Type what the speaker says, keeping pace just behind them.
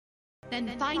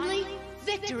Then finally,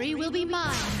 victory will be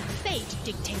mine. Fate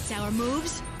dictates our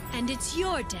moves, and it's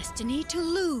your destiny to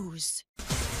lose.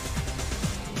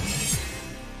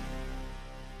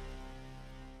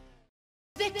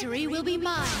 Victory will be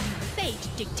mine. Fate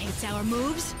dictates our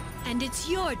moves, and it's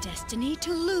your destiny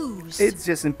to lose. It's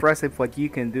just impressive what you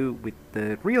can do with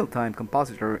the real-time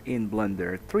compositor in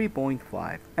Blender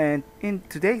 3.5. And in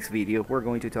today's video, we're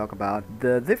going to talk about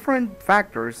the different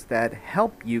factors that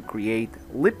help you create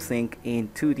lip sync in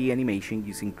 2D animation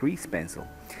using grease pencil.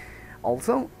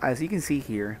 Also, as you can see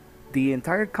here, the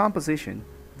entire composition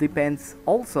depends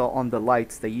also on the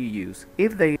lights that you use,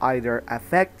 if they either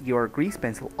affect your grease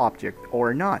pencil object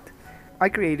or not. I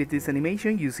created this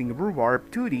animation using Rhubarb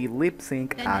 2D lip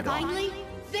sync addon. Finally,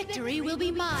 victory will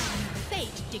be mine.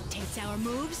 Fate dictates our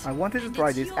moves. I wanted to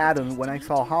try this addon when I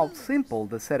saw how simple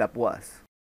the setup was.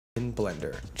 In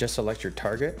Blender, just select your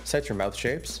target, set your mouth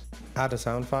shapes, add a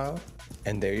sound file,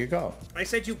 and there you go. I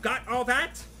said you got all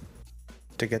that?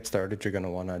 To get started, you're going to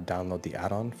want to download the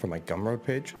add-on from my Gumroad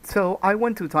page. So I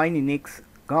went to TinyNick's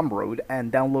Gumroad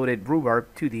and downloaded Rhubarb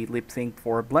 2D lip sync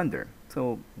for Blender.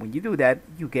 So when you do that,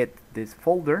 you get this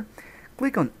folder.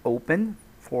 Click on Open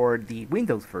for the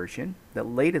Windows version. The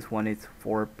latest one is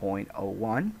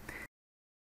 4.01.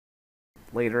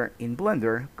 Later in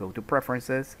Blender, go to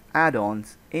Preferences,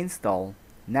 Add-ons, Install,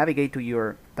 navigate to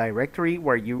your directory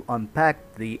where you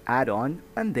unpacked the add-on,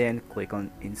 and then click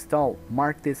on Install.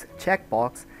 Mark this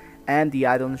checkbox and the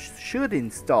add-on should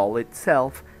install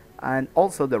itself, and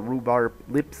also the Rhubarb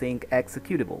lip sync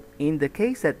executable. In the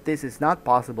case that this is not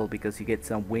possible because you get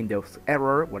some Windows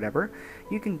error, whatever,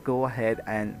 you can go ahead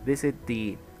and visit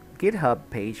the Github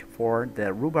page for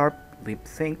the Rhubarb lip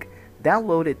sync,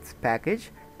 download its package,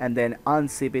 and then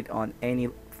unzip it on any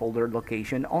folder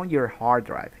location on your hard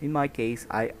drive. In my case,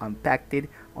 I unpacked it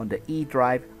on the E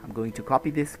drive. I'm going to copy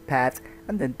this path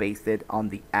and then paste it on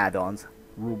the add-ons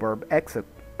Rhubarb exec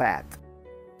path.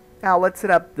 Now let's set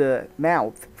up the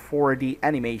mouth for the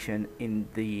animation in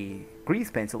the grease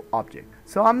pencil object.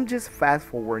 So I'm just fast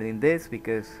forwarding this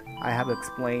because I have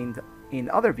explained in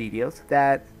other videos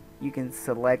that you can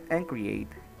select and create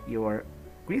your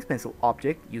grease pencil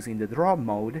object using the draw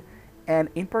mode, and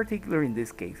in particular in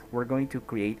this case we're going to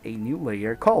create a new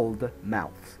layer called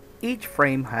mouths. Each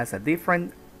frame has a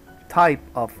different type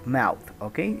of mouth,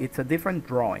 okay? It's a different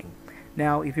drawing.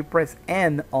 Now if you press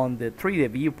N on the 3D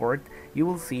viewport, you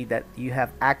will see that you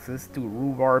have access to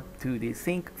Rhubarb 2D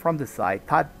sync from the side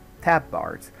tab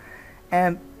bars.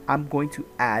 And I'm going to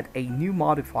add a new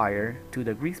modifier to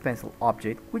the grease pencil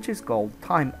object, which is called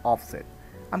time offset.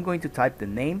 I'm going to type the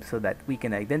name so that we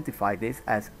can identify this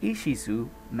as Ishizu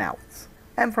mouths.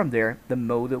 And from there, the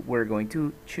mode we're going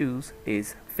to choose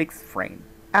is fixed frame.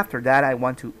 After that, I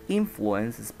want to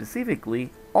influence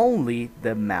specifically only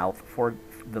the mouth for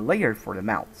the layer for the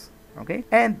mouths, okay?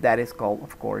 And that is called,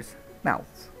 of course,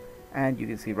 mouths. And you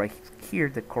can see right here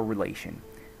the correlation.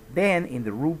 Then in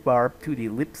the Rhubarb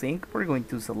 2D lip sync, we're going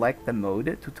to select the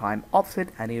mode to time offset,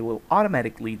 and it will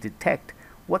automatically detect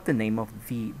what the name of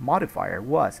the modifier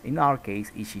was, in our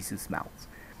case Ishizu's mouths.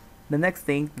 The next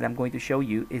thing that I'm going to show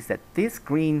you is that this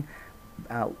green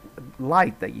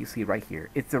light that you see right here,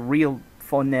 it's a real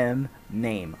phoneme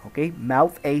name, okay?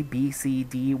 Mouth A, B, C,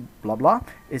 D, blah blah,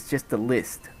 it's just a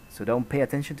list, so don't pay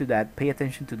attention to that. Pay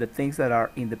attention to the things that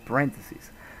are in the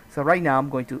parentheses. So right now I'm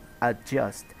going to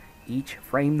adjust each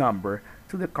frame number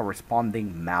to the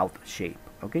corresponding mouth shape,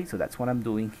 okay? So that's what I'm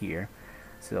doing here.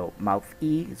 So mouth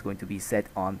E is going to be set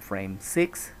on frame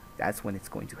 6. That's when it's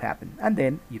going to happen. And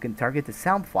then you can target the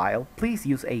sound file. Please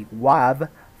use a WAV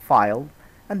file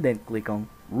and then click on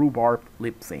Rhubarb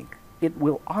lip sync. It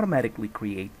will automatically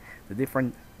create the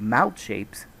different mouth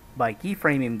shapes by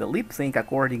keyframing the lip sync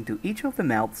according to each of the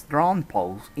mouths drawn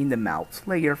pose in the mouth's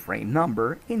layer frame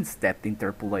number in stepped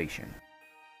interpolation.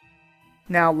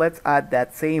 Now let's add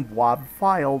that same WAV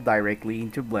file directly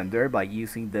into Blender by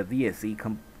using the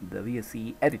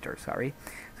VSE editor, sorry.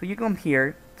 So you come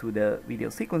here to the video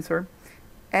sequencer,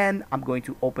 and I'm going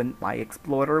to open my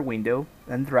Explorer window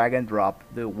and drag and drop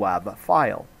the WAV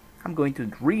file. I'm going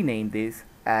to rename this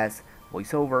as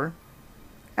voiceover,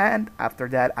 and after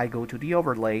that I go to the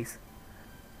overlays,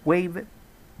 wave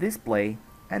display,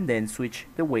 and then switch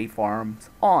the waveforms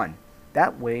on.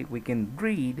 That way we can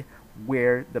read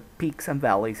where the peaks and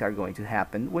valleys are going to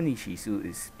happen when Ishizu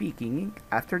is speaking.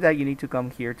 After that, you need to come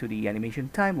here to the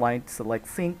animation timeline, select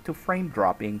sync to frame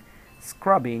dropping,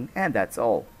 scrubbing, and that's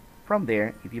all. From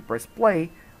there, if you press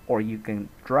play, or you can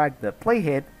drag the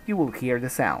playhead, you will hear the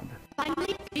sound.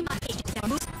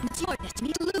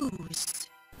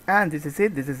 And this is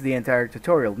it. This is the entire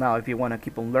tutorial. Now, if you want to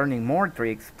keep on learning more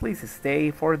tricks, please stay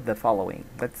for the following.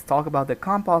 Let's talk about the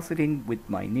compositing with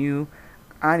my new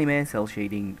Anime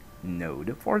Cellshading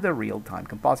Node for the real-time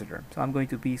compositor. So I'm going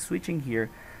to be switching here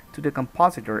to the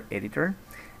compositor editor,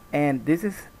 and this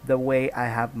is the way I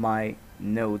have my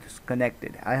nodes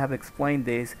connected. I have explained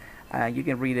this. You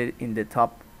can read it in the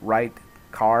top right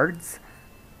cards,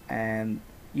 and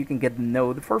you can get the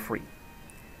node for free.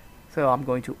 So I'm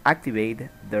going to activate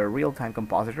the real-time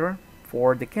compositor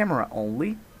for the camera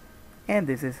only, and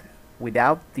this is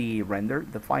without the render,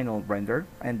 the final render,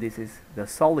 and this is the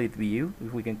solid view,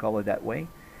 if we can call it that way.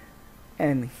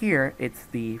 And here it's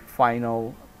the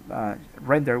final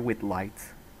render with lights.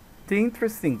 The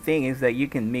interesting thing is that you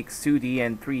can mix 2D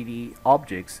and 3D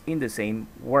objects in the same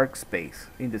workspace,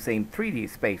 in the same 3D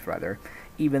space rather.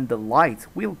 Even the lights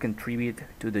will contribute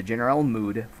to the general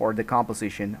mood for the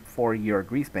composition for your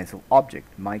grease pencil object.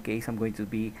 In my case, I'm going to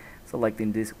be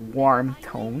selecting this warm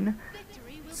tone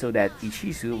so that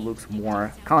Ishizu looks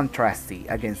more contrasty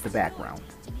against the background.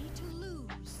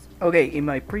 Okay, in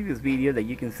my previous video that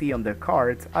you can see on the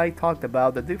cards, I talked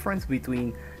about the difference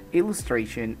between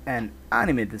illustration and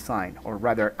anime design, or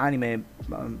rather anime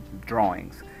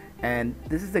drawings. And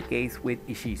this is the case with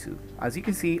Ishizu. As you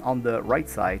can see on the right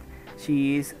side,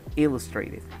 she is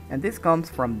illustrated, and this comes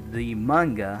from the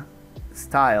manga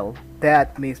style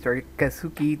that Mr.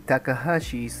 Kazuki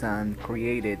Takahashi-san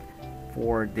created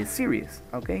for this series,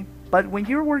 okay? But when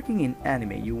you're working in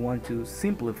anime, you want to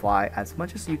simplify as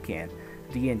much as you can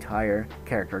the entire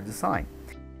character design,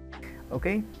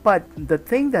 okay? But the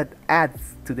thing that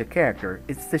adds to the character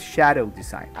is the shadow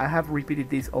design. I have repeated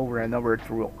this over and over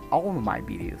through all of my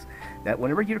videos, that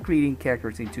whenever you're creating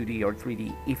characters in 2D or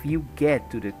 3D, if you get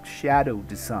to the shadow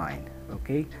design,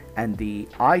 okay, and the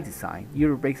eye design,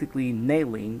 you're basically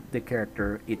nailing the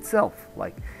character itself.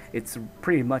 Like, it's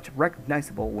pretty much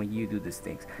recognizable when you do these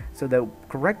things. So the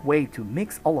correct way to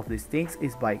mix all of these things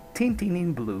is by tinting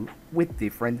in blue with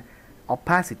different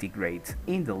opacity grades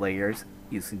in the layers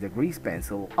using the grease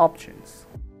pencil options.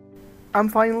 I'm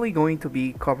finally going to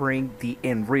be covering the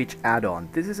Enrich add-on.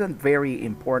 This is a very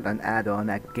important add-on,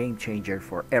 a game changer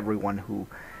for everyone who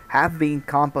have been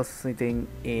compositing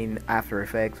in After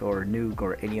Effects or Nuke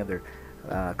or any other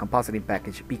compositing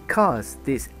package, because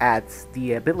this adds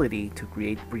the ability to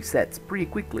create presets pretty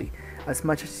quickly. As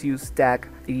much as you stack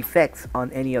effects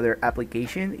on any other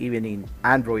application, even in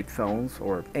Android phones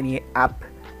or any app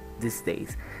these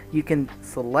days, you can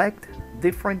select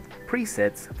different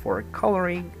presets for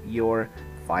coloring your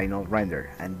final render,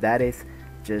 and that is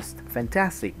just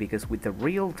fantastic, because with the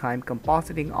real-time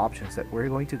compositing options that we're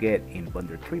going to get in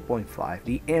Blender 3.5,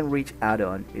 the Enrich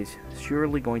add-on is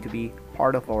surely going to be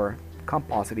part of our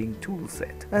compositing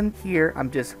toolset. And here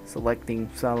I'm just selecting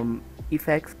some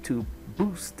effects to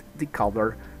boost the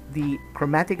color, the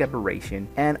chromatic aberration,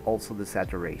 and also the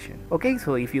saturation. Okay,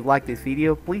 so if you like this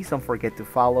video, please don't forget to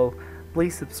follow.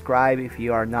 Please subscribe if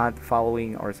you are not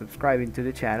following or subscribing to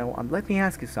the channel. And let me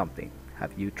ask you something.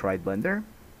 Have you tried Blender?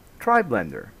 Try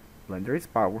Blender. Blender is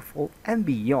powerful and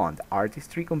beyond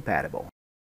artistry compatible.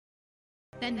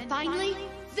 Then finally,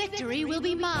 victory will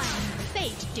be mine.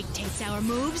 Fate dictates our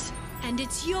moves, and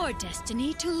it's your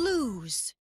destiny to lose.